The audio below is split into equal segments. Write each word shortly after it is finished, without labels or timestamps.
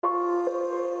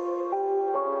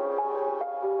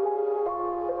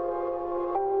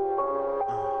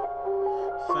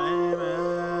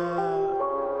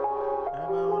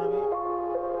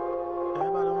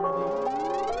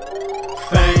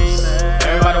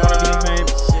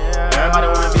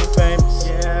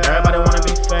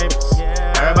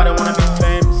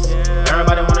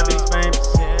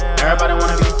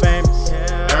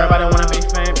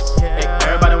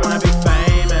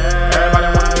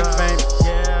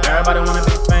Everybody wanna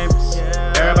be famous.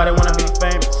 Everybody wanna be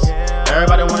famous.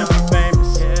 Everybody wanna be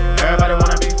famous. Everybody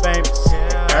wanna be famous.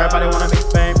 Everybody wanna be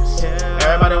famous.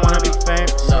 Everybody wanna be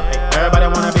famous. Everybody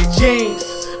wanna be jeans.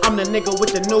 I'm the nigga with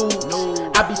the news.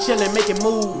 I be chillin' making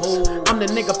moves. I'm the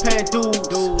nigga paying dues.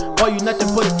 Boy, you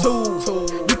nothing but a tool.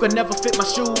 You could never fit my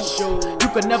shoes. You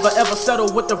could never ever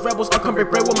settle with the rebels. I'll come break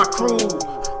bread with my crew.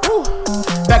 Woo.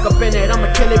 Back up in it,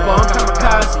 I'ma kill it, but I'm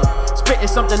kamikaze. Spitting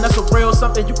something that's so real,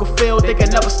 something you can feel, they can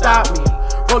never stop me.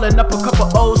 Rolling up a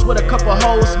couple O's with a couple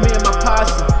hoes, me and my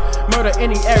posse. Murder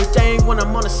everything when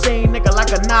I'm on the scene, nigga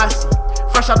like a Nazi.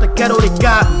 Fresh out the ghetto, they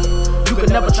got me. You could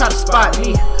never try to spot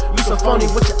me. You so phony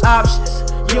with your options.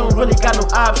 You don't really got no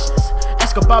options.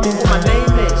 Ask about me what my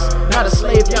name is. Not a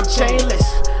slave, yeah, I'm chainless.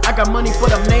 I got money,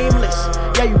 but I'm nameless.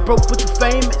 Yeah, you broke, but you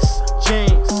famous.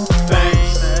 Jeans,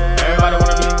 famous. Everybody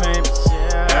wanna be famous.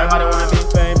 Everybody wanna be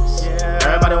famous.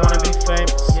 Everybody wanna be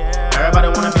famous. Everybody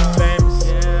wanna be famous.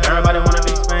 Everybody wanna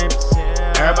be famous.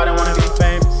 Everybody wanna be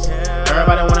famous.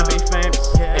 Everybody wanna be famous.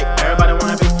 Everybody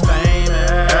wanna be famous.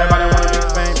 Everybody wanna be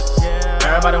famous.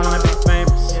 Everybody wanna be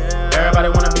famous. Everybody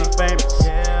wanna be famous.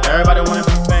 Everybody wanna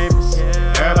be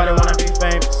famous. Everybody wanna be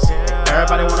famous.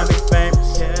 Everybody wanna be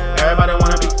famous. Everybody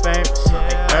wanna be famous.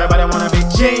 Everybody wanna be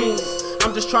jeans.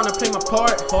 I'm just tryna play my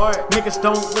part. Niggas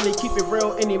don't really keep it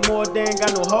real anymore, they ain't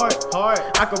got no heart.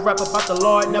 I could rap about the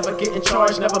Lord, never get in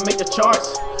charge, never make the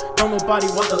charts. Don't nobody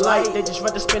want the light, they just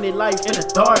rather spend their life in the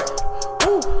dark.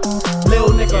 Ooh. Lil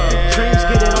nigga, dreams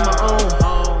get it on my own.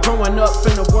 Growing up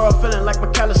in the world, feeling like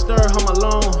McAllister, home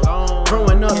alone.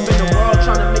 Growing up in the world,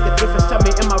 trying to make a difference, tell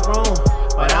me am I wrong?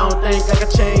 But I don't think I can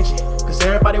change it, cause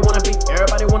everybody wanna be famous.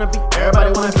 Everybody wanna be famous. Everybody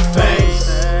wanna be famous.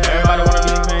 Everybody wanna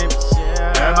be famous.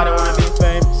 Everybody wanna be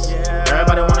famous.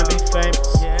 Everybody wanna be famous.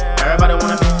 Everybody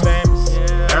wanna be famous.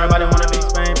 Everybody wanna be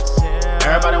famous.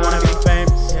 Everybody wanna be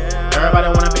famous.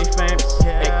 Everybody wanna be famous.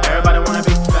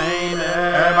 Everybody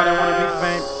wanna be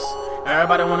famous.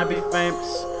 Everybody wanna be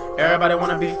famous. Everybody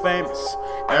wanna be famous.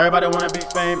 Everybody wanna be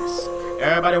famous.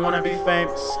 Everybody wanna be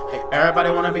famous. Everybody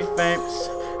wanna be famous.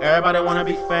 Everybody wanna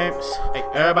be famous.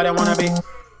 Everybody wanna be